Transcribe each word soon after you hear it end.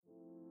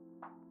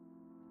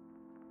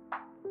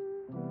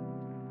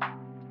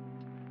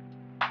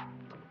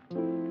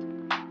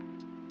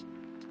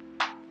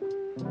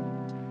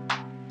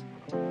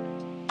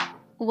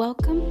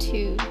Welcome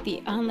to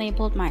The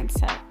Unlabeled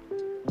Mindset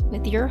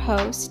with your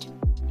host,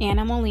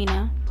 Anna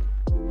Molina,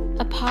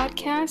 a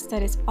podcast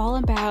that is all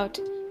about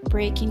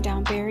breaking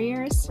down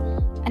barriers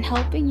and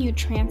helping you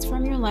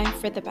transform your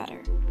life for the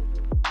better.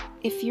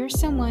 If you're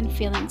someone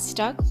feeling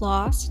stuck,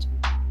 lost,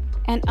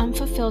 and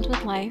unfulfilled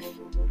with life,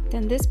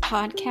 then this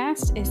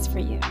podcast is for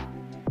you.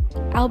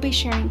 I'll be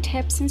sharing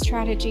tips and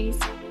strategies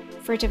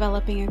for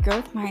developing a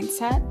growth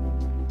mindset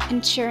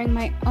and sharing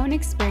my own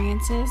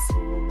experiences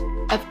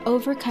of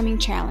overcoming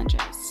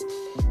challenges.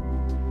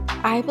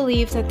 I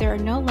believe that there are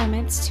no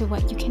limits to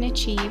what you can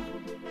achieve,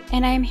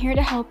 and I am here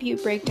to help you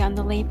break down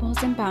the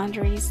labels and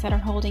boundaries that are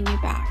holding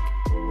you back.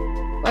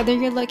 Whether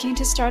you're looking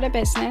to start a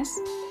business,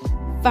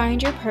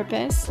 find your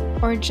purpose,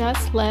 or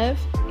just live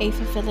a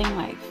fulfilling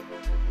life,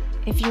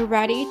 if you're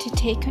ready to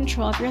take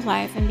control of your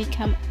life and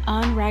become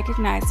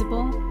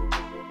unrecognizable,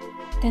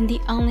 then the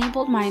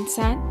Unlabeled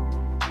Mindset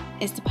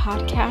is the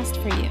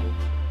podcast for you.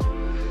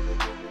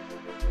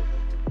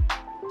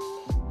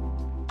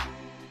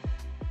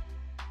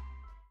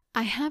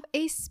 I have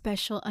a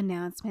special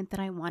announcement that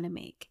I want to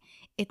make.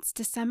 It's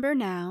December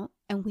now,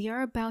 and we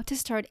are about to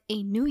start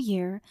a new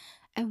year.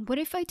 And what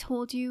if I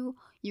told you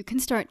you can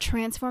start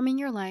transforming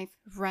your life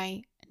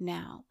right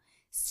now?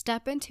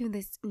 Step into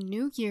this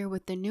new year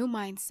with a new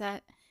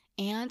mindset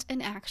and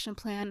an action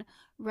plan,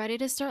 ready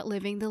to start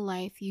living the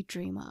life you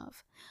dream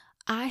of.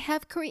 I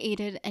have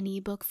created an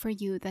ebook for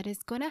you that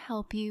is going to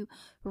help you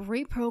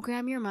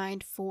reprogram your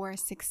mind for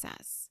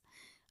success.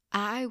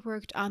 I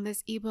worked on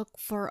this ebook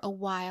for a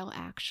while,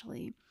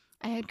 actually.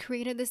 I had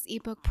created this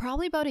ebook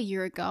probably about a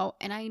year ago,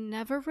 and I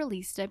never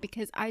released it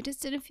because I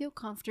just didn't feel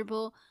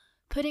comfortable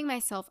putting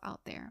myself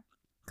out there.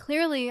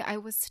 Clearly, I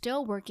was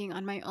still working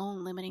on my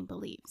own limiting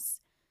beliefs.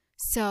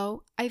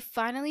 So I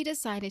finally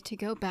decided to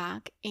go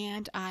back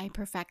and I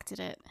perfected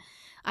it.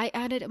 I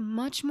added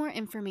much more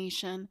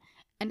information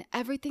and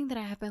everything that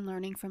I have been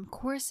learning from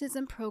courses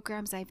and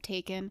programs I've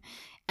taken.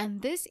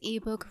 And this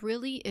ebook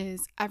really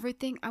is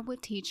everything I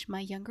would teach my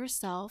younger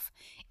self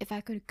if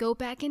I could go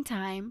back in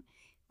time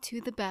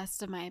to the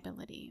best of my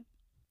ability.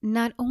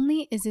 Not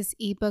only is this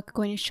ebook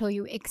going to show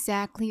you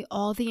exactly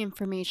all the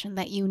information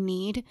that you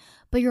need,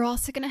 but you're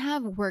also going to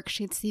have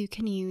worksheets that you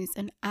can use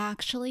and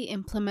actually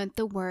implement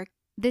the work.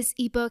 This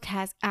ebook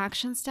has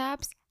action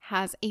steps,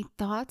 has a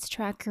thoughts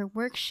tracker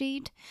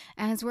worksheet,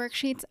 has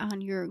worksheets on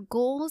your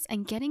goals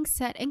and getting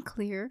set and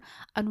clear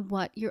on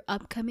what your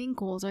upcoming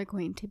goals are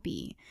going to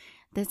be.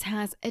 This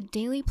has a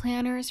daily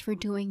planners for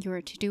doing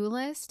your to-do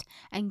list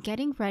and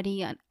getting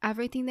ready on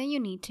everything that you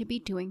need to be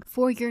doing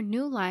for your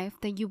new life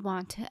that you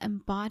want to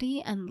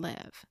embody and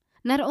live.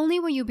 Not only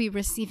will you be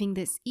receiving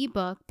this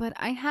ebook, but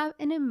I have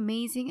an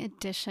amazing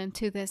addition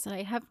to this that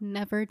I have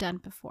never done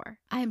before.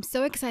 I am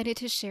so excited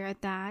to share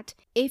that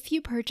if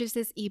you purchase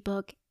this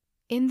ebook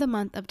in the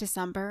month of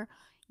December,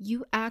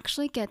 you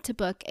actually get to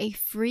book a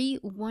free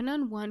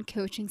one-on-one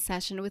coaching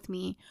session with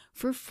me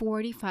for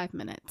 45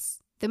 minutes.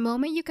 The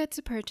moment you get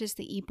to purchase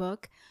the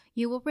ebook,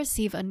 you will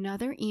receive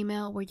another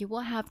email where you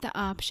will have the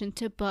option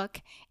to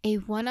book a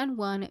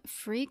one-on-one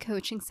free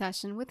coaching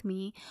session with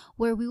me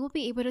where we will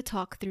be able to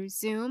talk through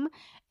Zoom,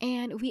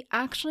 and we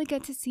actually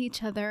get to see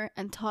each other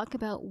and talk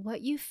about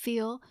what you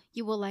feel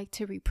you will like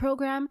to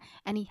reprogram,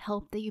 any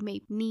help that you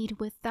may need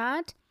with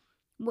that,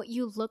 what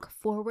you look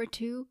forward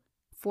to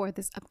for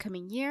this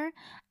upcoming year,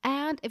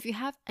 and if you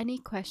have any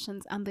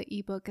questions on the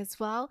ebook as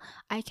well,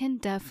 I can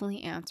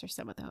definitely answer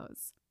some of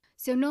those.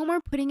 So no more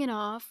putting it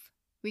off.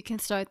 We can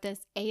start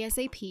this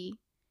ASAP.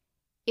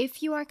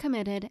 If you are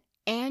committed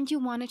and you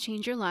want to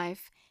change your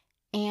life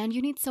and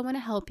you need someone to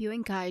help you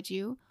and guide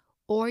you,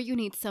 or you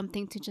need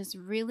something to just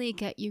really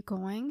get you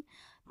going,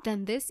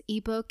 then this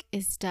ebook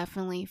is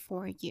definitely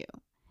for you.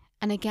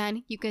 And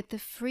again, you get the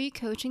free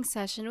coaching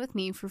session with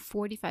me for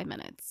 45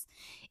 minutes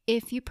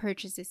if you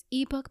purchase this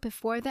ebook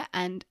before the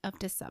end of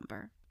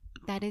December.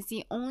 That is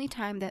the only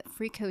time that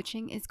free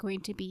coaching is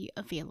going to be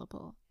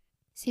available.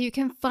 So you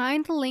can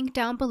find the link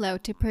down below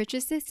to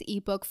purchase this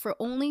ebook for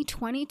only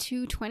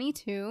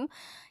 $22.22.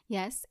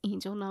 Yes,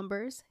 angel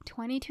numbers,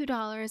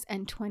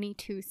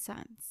 $22.22.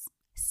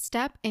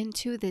 Step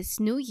into this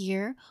new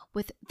year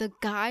with the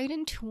guide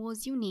and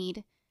tools you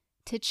need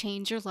to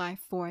change your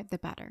life for the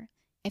better.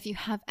 If you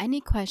have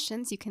any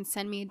questions, you can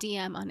send me a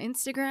DM on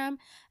Instagram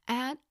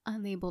at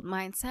Unlabeled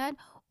Mindset,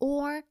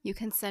 or you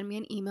can send me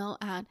an email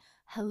at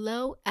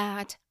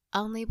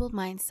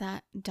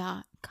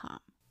hello@unlabeledmindset.com.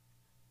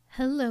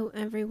 Hello,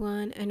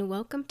 everyone, and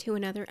welcome to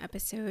another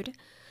episode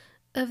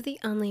of the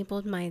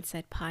Unlabeled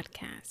Mindset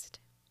podcast.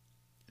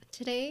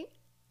 Today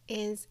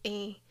is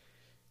a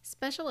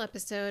special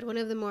episode, one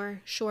of the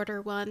more shorter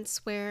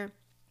ones, where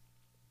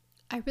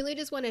I really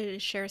just wanted to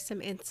share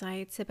some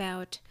insights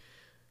about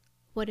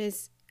what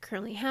is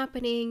currently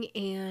happening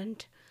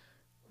and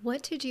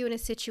what to do in a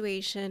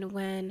situation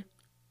when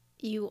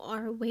you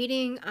are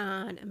waiting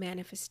on a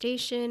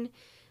manifestation,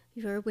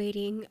 you're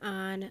waiting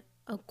on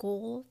a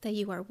goal that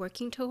you are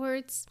working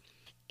towards,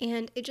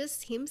 and it just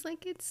seems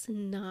like it's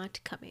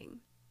not coming.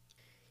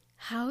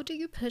 How do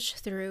you push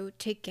through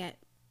to get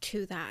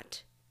to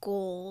that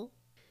goal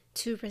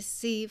to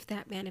receive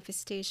that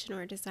manifestation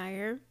or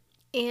desire?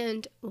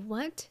 And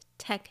what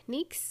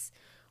techniques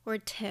or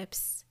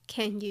tips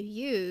can you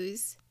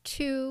use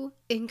to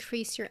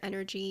increase your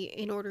energy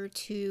in order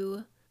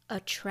to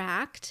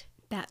attract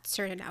that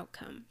certain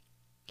outcome?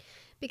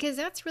 Because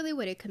that's really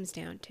what it comes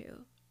down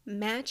to.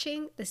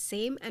 Matching the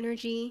same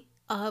energy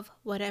of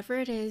whatever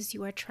it is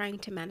you are trying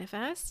to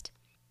manifest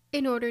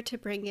in order to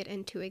bring it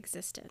into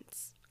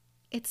existence.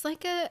 It's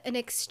like an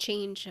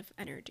exchange of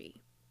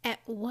energy. At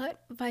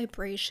what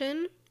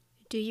vibration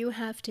do you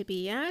have to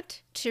be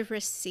at to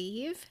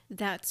receive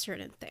that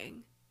certain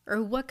thing?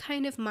 Or what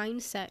kind of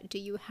mindset do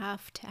you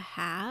have to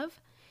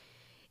have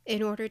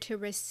in order to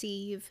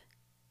receive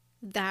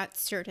that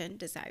certain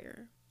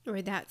desire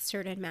or that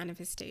certain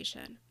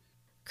manifestation?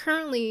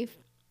 Currently,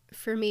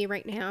 for me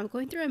right now, I'm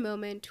going through a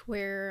moment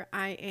where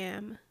I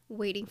am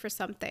waiting for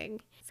something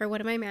for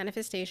one of my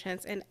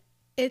manifestations, and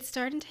it's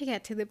starting to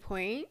get to the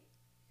point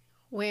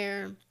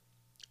where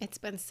it's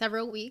been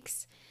several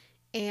weeks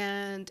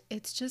and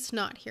it's just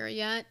not here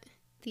yet.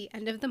 The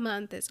end of the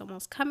month is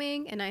almost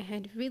coming, and I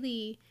had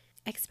really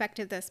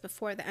expected this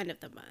before the end of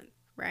the month,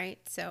 right?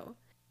 So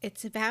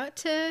it's about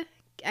to,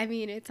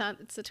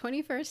 it's the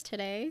 21st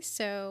today,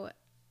 so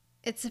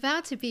it's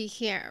about to be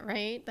here,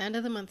 right? The end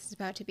of the month is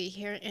about to be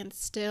here, and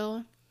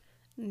still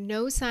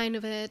no sign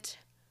of it,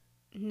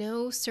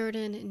 no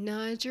certain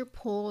nudge or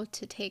pull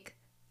to take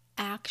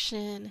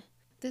action.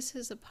 This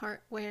is a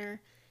part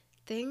where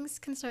things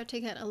can start to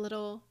get a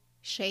little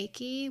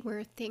shaky,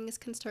 where things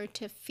can start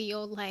to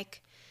feel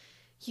like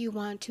you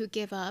want to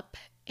give up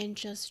and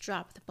just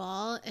drop the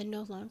ball and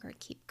no longer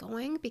keep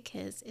going,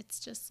 because it's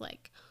just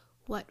like,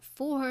 what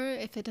for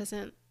if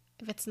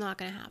it's not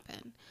going to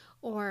happen,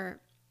 or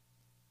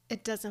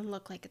it doesn't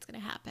look like it's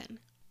going to happen.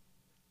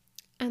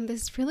 And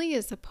this really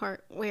is the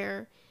part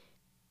where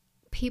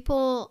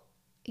people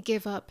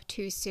give up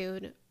too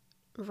soon,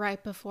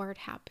 right before it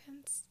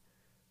happens.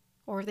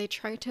 Or they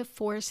try to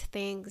force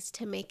things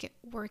to make it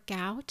work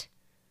out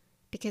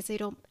because they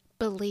don't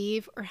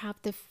believe or have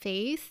the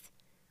faith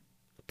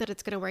that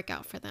it's going to work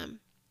out for them.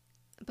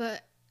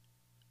 But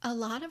a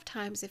lot of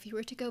times, if you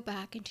were to go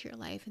back into your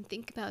life and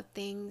think about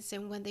things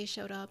and when they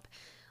showed up,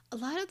 a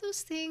lot of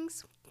those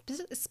things,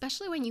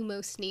 especially when you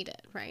most need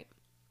it, right?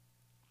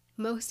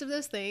 Most of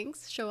those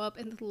things show up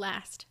in the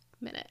last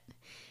minute.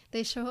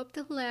 They show up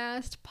the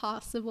last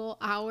possible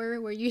hour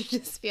where you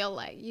just feel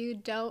like you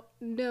don't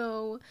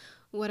know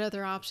what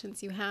other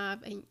options you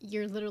have and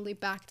you're literally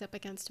backed up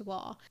against a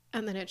wall,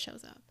 and then it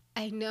shows up.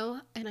 I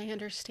know and I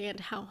understand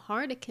how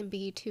hard it can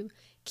be to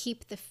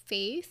keep the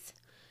faith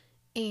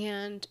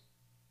and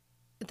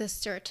the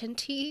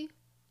certainty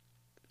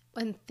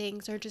when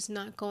things are just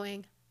not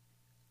going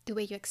the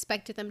way you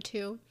expected them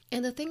to.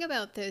 And the thing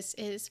about this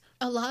is,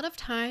 a lot of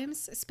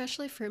times,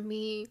 especially for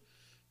me,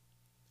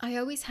 I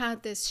always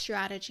had this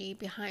strategy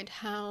behind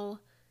how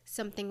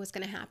something was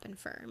going to happen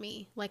for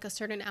me, like a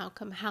certain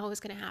outcome, how it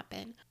was going to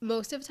happen.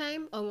 Most of the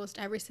time, almost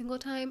every single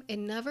time, it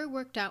never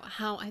worked out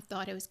how I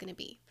thought it was going to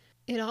be.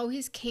 It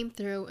always came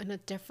through in a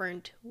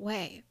different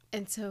way.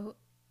 And so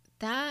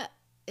that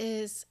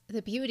is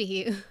the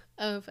beauty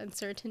of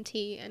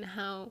uncertainty and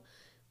how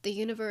the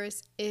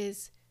universe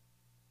is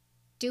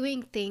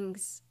doing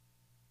things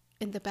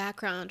in the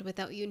background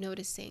without you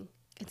noticing.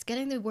 It's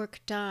getting the work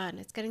done.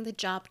 It's getting the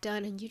job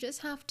done. And you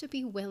just have to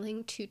be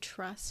willing to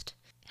trust,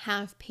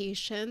 have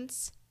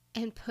patience,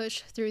 and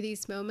push through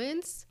these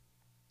moments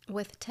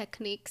with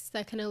techniques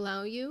that can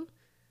allow you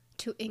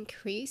to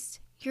increase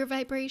your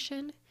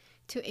vibration,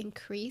 to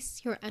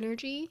increase your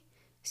energy,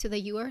 so that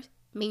you are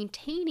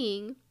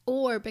maintaining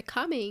or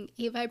becoming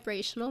a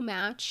vibrational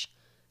match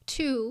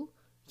to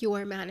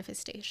your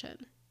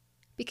manifestation.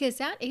 Because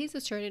that is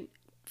a certain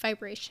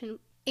vibration,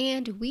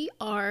 and we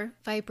are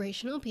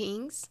vibrational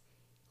beings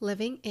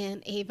living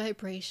in a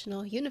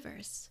vibrational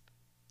universe.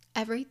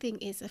 Everything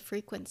is a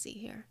frequency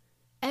here.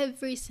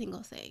 Every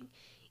single thing.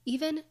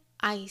 Even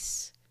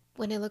ice,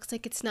 when it looks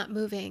like it's not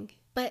moving,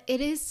 but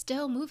it is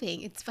still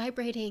moving. It's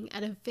vibrating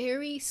at a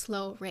very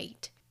slow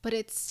rate, but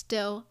it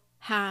still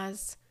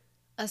has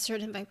a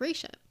certain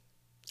vibration.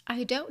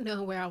 I don't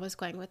know where I was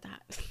going with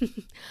that.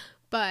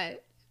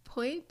 But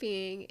point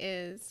being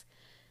is,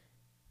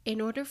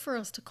 in order for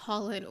us to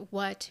call in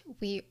what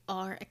we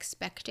are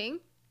expecting,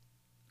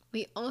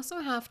 we also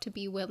have to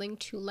be willing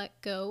to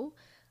let go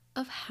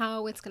of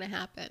how it's going to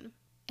happen.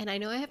 And I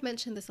know I have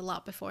mentioned this a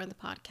lot before in the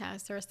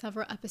podcast. There are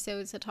several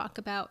episodes that talk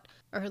about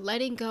or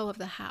letting go of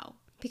the how,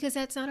 because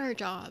that's not our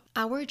job.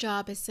 Our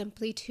job is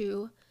simply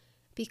to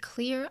be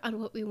clear on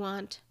what we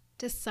want,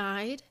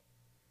 decide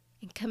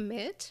and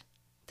commit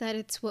that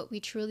it's what we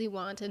truly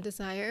want and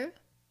desire,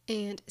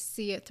 and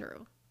see it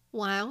through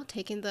while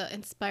taking the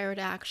inspired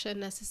action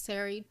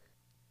necessary.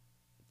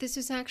 This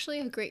is actually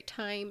a great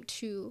time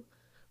to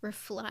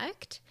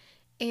reflect,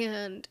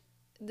 and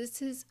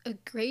this is a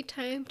great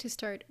time to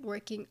start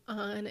working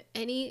on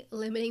any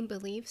limiting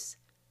beliefs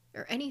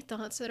or any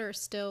thoughts that are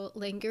still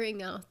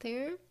lingering out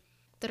there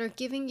that are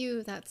giving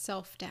you that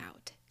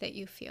self-doubt that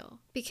you feel.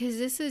 Because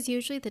this is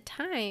usually the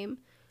time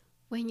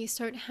when you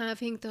start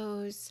having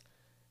those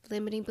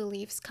limiting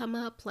beliefs come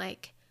up,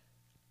 like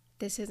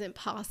this isn't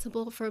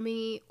possible for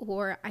me,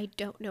 or I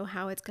don't know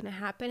how it's going to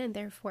happen and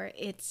therefore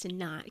it's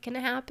not going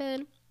to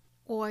happen,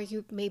 or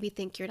you maybe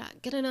think you're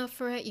not good enough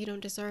for it, you don't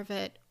deserve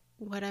it,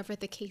 whatever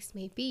the case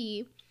may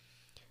be,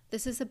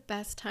 this is the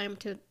best time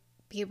to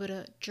be able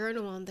to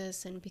journal on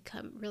this and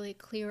become really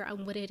clear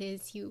on what it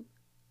is you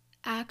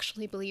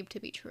actually believe to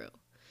be true.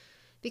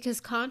 Because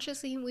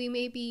consciously we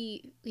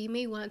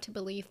may want to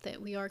believe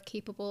that we are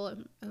capable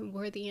and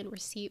worthy and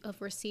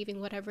of receiving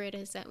whatever it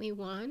is that we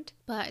want,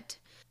 but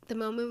the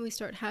moment we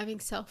start having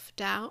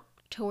self-doubt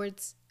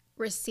towards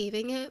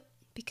receiving it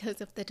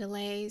because of the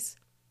delays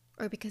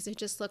or because it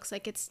just looks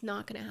like it's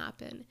not going to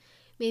happen,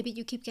 maybe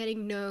you keep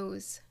getting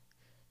no's,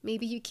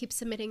 maybe you keep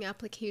submitting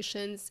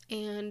applications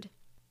and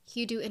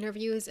you do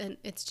interviews and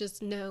it's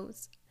just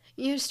no's,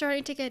 you're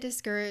starting to get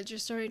discouraged. You're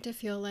starting to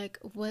feel like,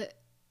 what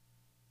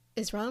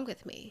is wrong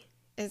with me?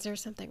 Is there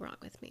something wrong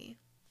with me?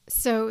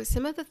 So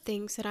some of the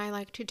things that I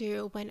like to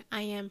do when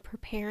I am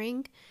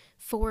preparing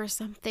for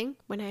something,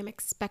 when I'm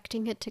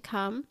expecting it to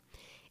come,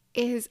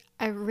 is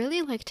I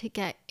really like to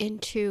get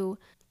into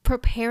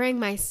preparing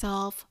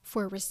myself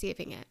for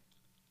receiving it.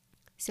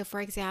 So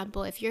for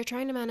example, if you're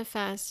trying to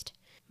manifest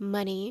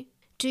money,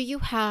 do you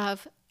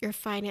have your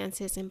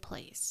finances in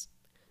place?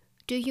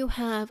 Do you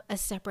have a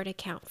separate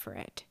account for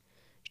it?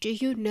 Do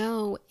you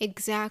know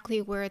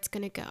exactly where it's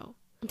going to go?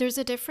 There's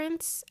a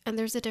difference, and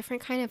there's a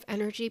different kind of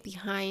energy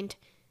behind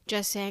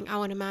just saying, I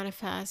want to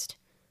manifest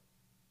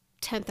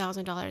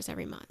 $10,000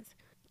 every month,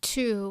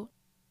 to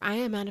I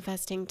am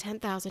manifesting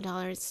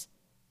 $10,000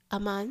 a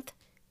month,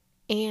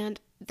 and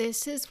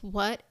this is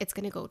what it's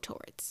going to go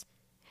towards.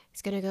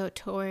 It's going to go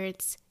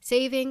towards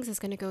savings. It's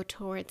going to go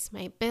towards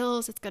my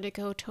bills. It's going to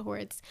go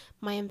towards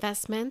my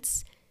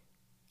investments.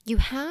 You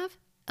have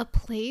a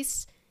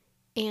place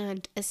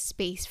and a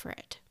space for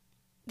it.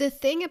 The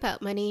thing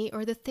about money,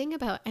 or the thing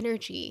about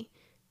energy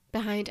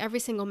behind every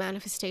single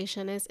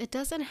manifestation, is it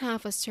doesn't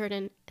have a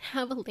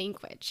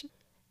language.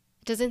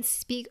 It doesn't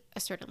speak a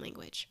certain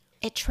language.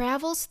 It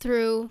travels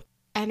through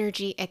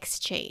energy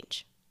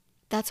exchange.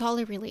 That's all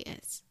it really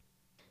is.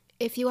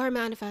 If you are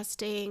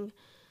manifesting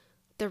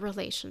the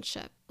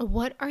relationship,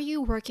 what are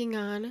you working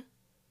on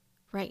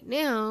right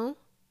now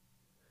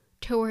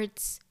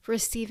towards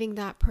receiving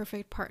that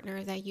perfect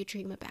partner that you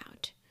dream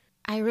about?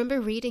 I remember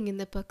reading in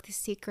the book The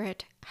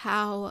Secret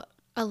how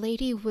a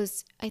lady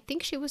I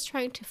think she was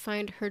trying to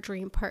find her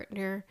dream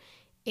partner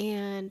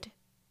and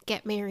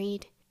get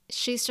married.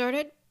 She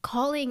started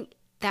calling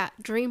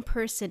that dream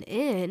person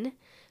in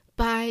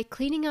by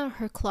cleaning out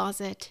her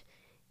closet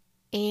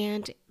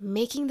and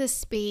making the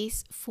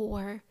space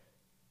for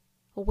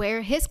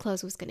where his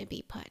clothes was going to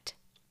be put.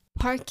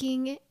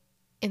 Parking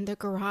in the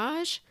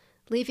garage,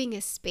 leaving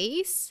a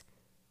space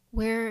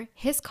where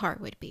his car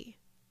would be.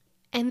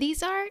 And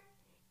these are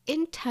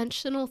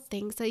intentional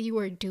things that you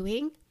are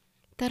doing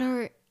that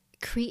are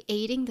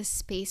creating the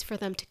space for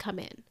them to come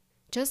in.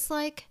 Just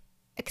like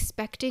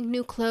expecting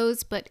new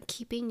clothes, but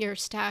keeping your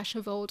stash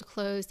of old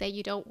clothes that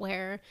you don't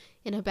wear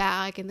in a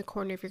bag in the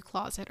corner of your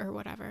closet or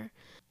whatever.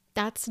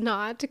 That's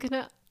not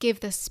gonna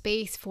give the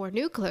space for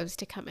new clothes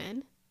to come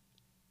in.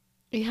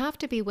 You have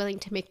to be willing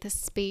to make the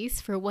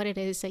space for what it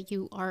is that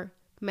you are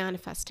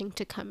manifesting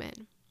to come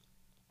in.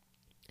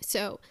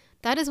 So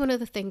that is one of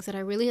the things that I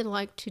really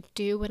like to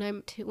do when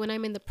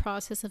I'm in the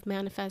process of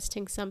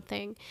manifesting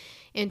something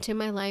into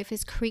my life,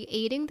 is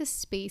creating the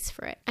space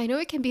for it. I know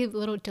it can be a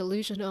little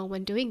delusional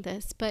when doing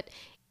this, but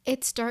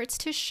it starts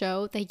to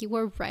show that you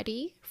are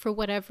ready for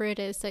whatever it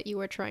is that you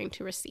are trying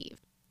to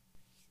receive.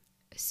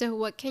 So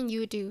what can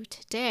you do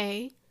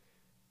today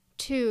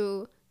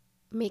to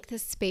make the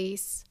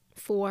space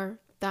for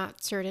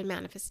that certain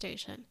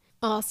manifestation?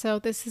 Also,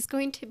 this is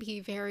going to be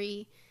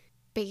very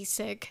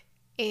basic,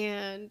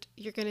 and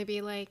you're going to be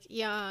like,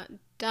 yeah,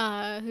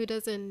 duh, who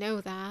doesn't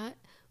know that?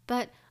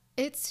 But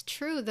it's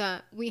true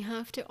that we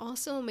have to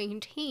also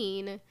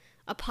maintain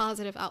a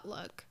positive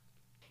outlook.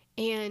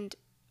 And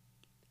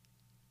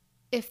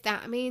if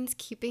that means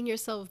keeping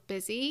yourself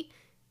busy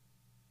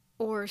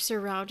or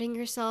surrounding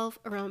yourself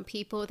around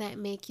people that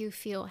make you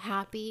feel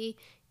happy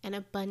and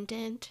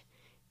abundant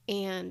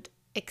and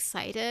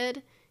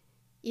excited,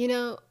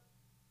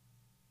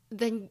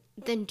 then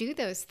do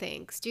those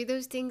things. Do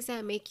those things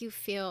that make you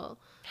feel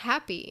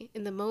happy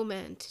in the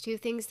moment. Do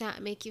things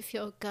that make you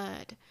feel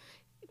good.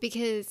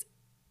 Because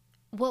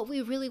what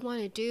we really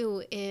want to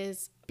do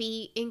is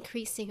be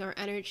increasing our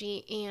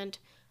energy and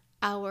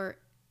our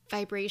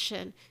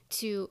vibration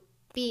to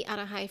be at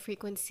a high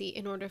frequency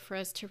in order for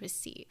us to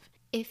receive.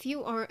 If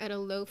you are at a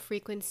low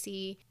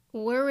frequency,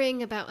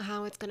 worrying about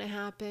how it's going to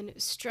happen,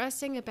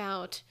 stressing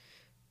about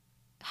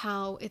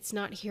how it's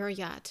not here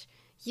yet,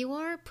 you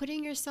are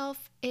putting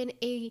yourself in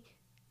a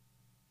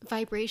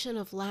vibration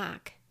of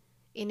lack,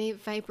 in a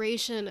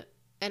vibration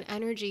and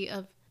energy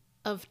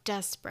of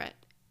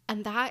desperate.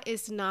 And that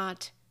is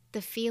not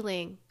the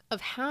feeling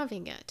of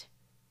having it.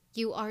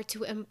 You are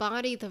to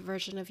embody the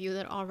version of you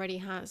that already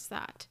has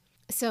that.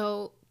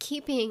 So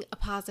keeping a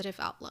positive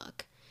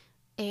outlook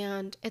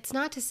And it's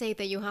not to say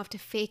that you have to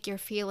fake your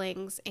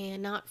feelings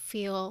and not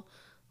feel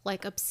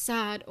like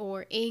upset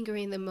or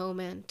angry in the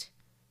moment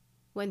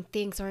when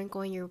things aren't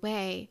going your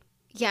way.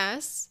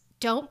 Yes,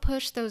 don't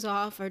push those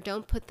off or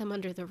don't put them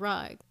under the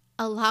rug.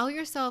 Allow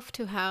yourself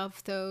to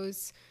have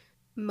those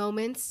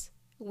moments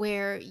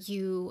where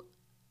you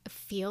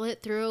feel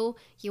it through.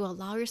 You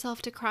allow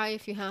yourself to cry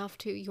if you have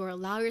to. You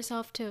allow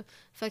yourself to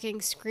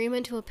fucking scream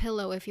into a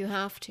pillow if you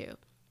have to.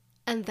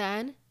 And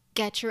then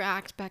get your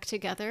act back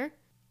together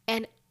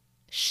and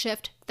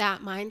shift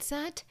that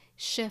mindset,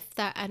 shift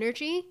that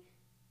energy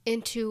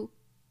into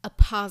a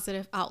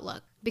positive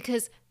outlook.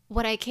 Because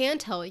what I can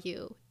tell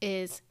you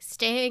is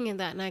staying in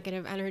that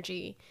negative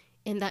energy,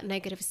 in that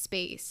negative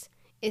space,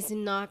 is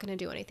not going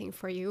to do anything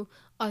for you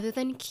other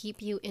than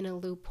keep you in a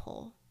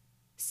loophole.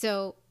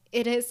 So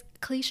it is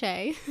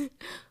cliche,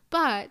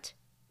 but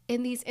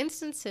in these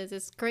instances,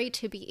 it's great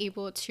to be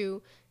able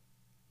to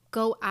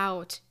go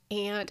out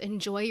and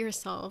enjoy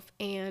yourself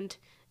and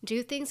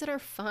do things that are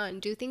fun,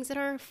 do things that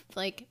are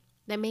like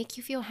that make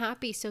you feel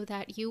happy, so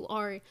that you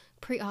are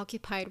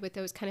preoccupied with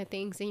those kind of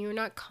things and you're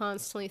not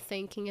constantly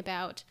thinking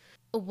about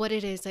what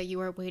it is that you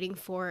are waiting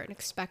for and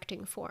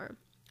expecting for.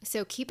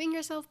 So keeping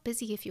yourself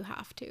busy if you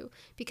have to,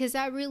 because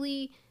that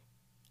really,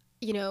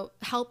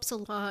 helps a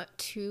lot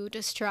to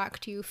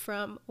distract you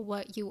from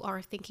what you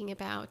are thinking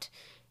about,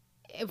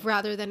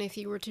 rather than if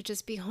you were to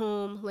just be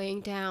home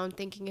laying down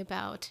thinking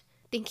about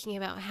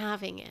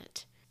having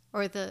it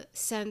or the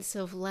sense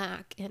of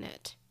lack in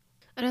it.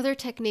 Another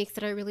technique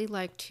that I really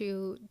like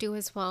to do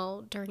as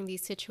well during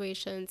these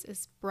situations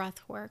is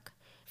breath work.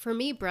 For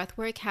me, breath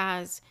work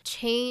has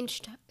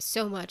changed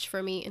so much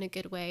for me in a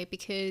good way,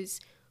 because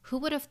who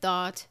would have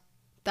thought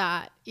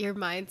that your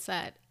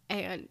mindset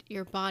and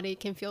your body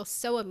can feel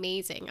so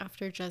amazing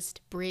after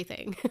just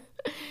breathing?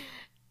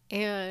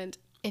 And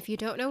if you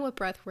don't know what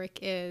breath work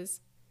is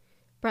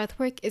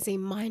a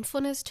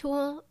mindfulness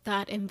tool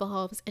that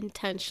involves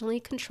intentionally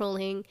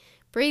controlling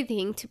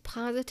breathing to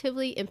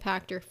positively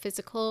impact your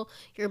physical,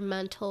 your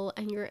mental,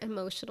 and your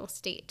emotional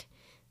state.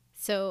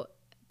 So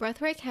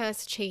breathwork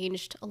has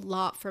changed a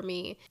lot for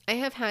me. I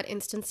have had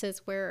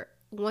instances where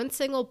one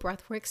single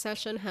breathwork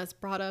session has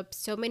brought up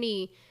so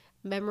many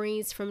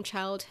memories from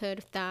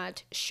childhood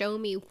that show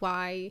me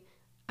why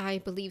I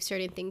believe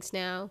certain things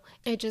now.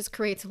 It just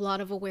creates a lot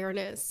of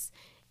awareness,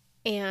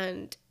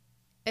 and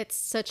it's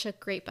such a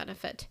great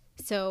benefit.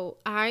 So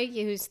I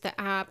use the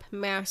app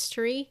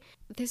Mastery.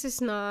 This is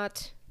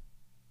not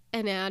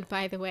an ad,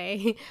 by the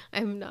way.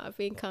 I'm not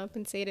being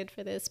compensated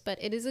for this, but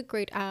it is a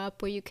great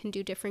app where you can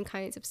do different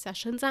kinds of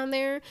sessions on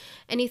there.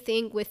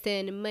 Anything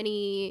within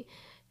money,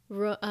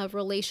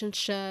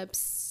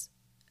 relationships,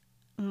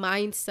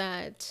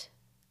 mindset,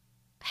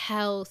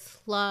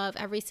 health, love,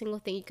 every single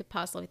thing you could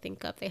possibly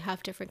think of. They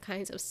have different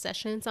kinds of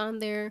sessions on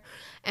there,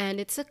 and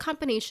it's a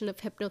combination of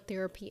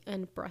hypnotherapy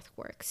and breath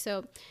work.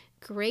 So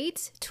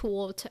great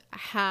tool to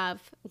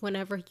have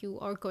whenever you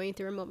are going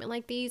through a moment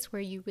like these,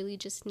 where you really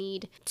just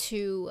need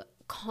to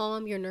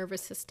calm your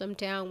nervous system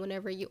down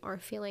whenever you are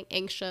feeling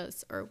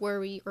anxious or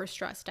worried or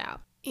stressed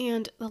out.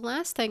 And the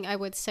last thing I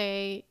would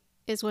say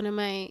is one of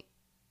my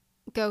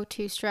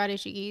go-to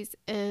strategies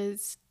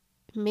is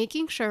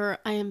making sure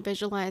I am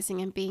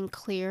visualizing and being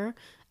clear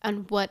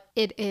on what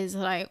it is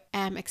that I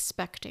am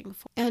expecting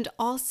for. And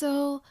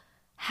also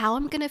how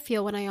I'm going to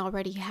feel when I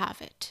already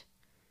have it.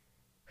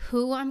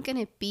 Who I'm going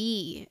to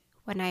be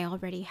when I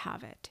already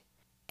have it.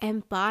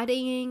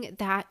 Embodying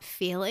that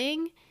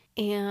feeling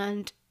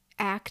and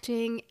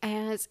acting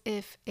as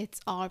if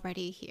it's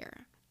already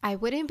here. I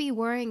wouldn't be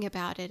worrying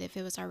about it if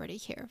it was already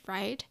here,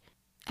 right?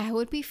 I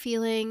would be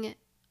feeling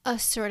a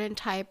certain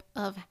type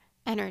of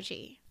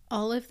energy.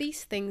 All of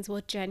these things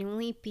will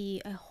genuinely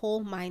be a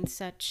whole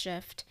mindset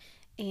shift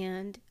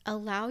and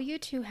allow you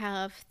to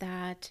have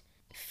that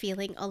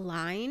feeling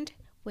aligned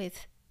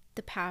with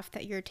the path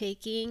that you're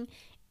taking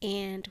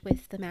and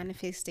with the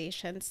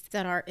manifestations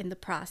that are in the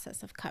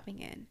process of coming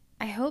in.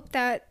 I hope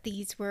that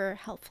these were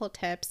helpful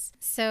tips.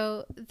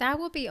 So that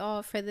will be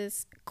all for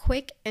this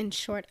quick and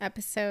short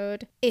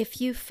episode. If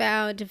you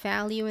found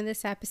value in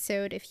this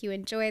episode, if you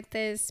enjoyed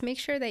this, make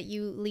sure that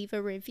you leave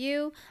a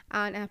review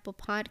on Apple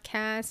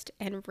Podcast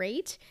and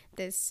rate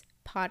this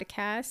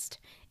podcast.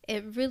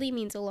 It really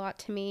means a lot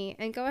to me.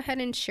 And go ahead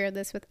and share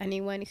this with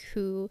anyone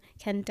who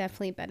can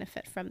definitely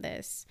benefit from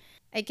this.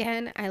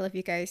 Again, I love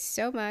you guys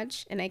so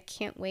much, and I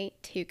can't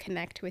wait to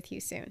connect with you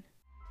soon.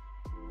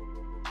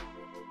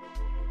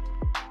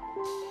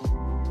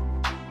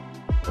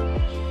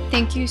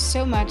 Thank you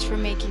so much for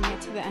making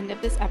it to the end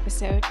of this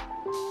episode.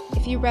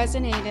 If you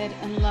resonated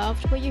and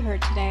loved what you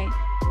heard today,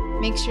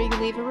 make sure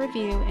you leave a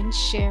review and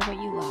share what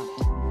you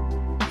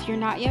loved. If you're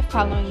not yet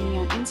following me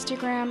on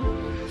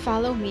Instagram,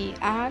 follow me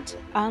at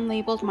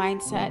Unlabeled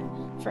Mindset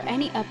for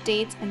any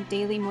updates and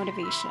daily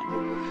motivation.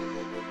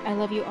 I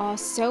love you all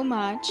so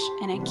much,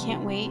 and I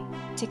can't wait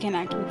to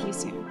connect with you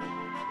soon.